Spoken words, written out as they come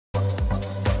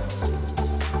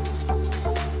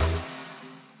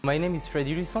My name is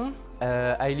Freddy Luçon.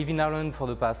 I live in Ireland for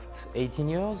the past 18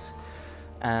 years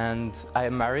and I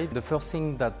am married. The first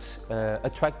thing that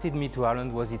attracted me to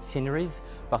Ireland was its sceneries,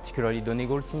 particularly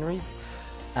Donegal sceneries.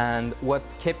 And what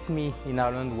kept me in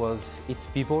Ireland was its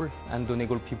people, and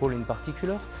Donegal people in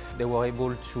particular. They were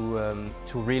able to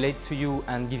relate to you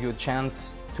and give you a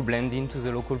chance to blend into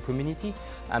the local community.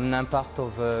 I'm now part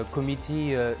of a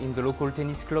committee in the local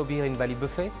tennis club here in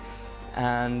Ballybuffet.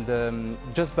 And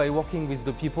just by working with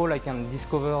the people, I can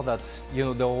discover that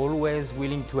they're always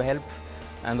willing to help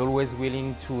and always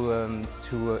willing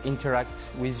to interact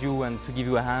with you and to give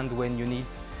you a hand when you need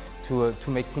to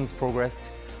make things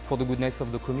progress for the goodness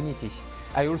of the community.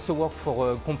 I also work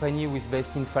for a company who is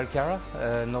based in Falkirk,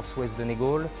 northwest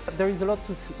Donegal. There is a lot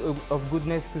of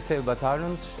goodness to say about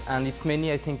Ireland, and it's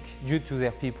mainly, I think, due to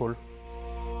their people.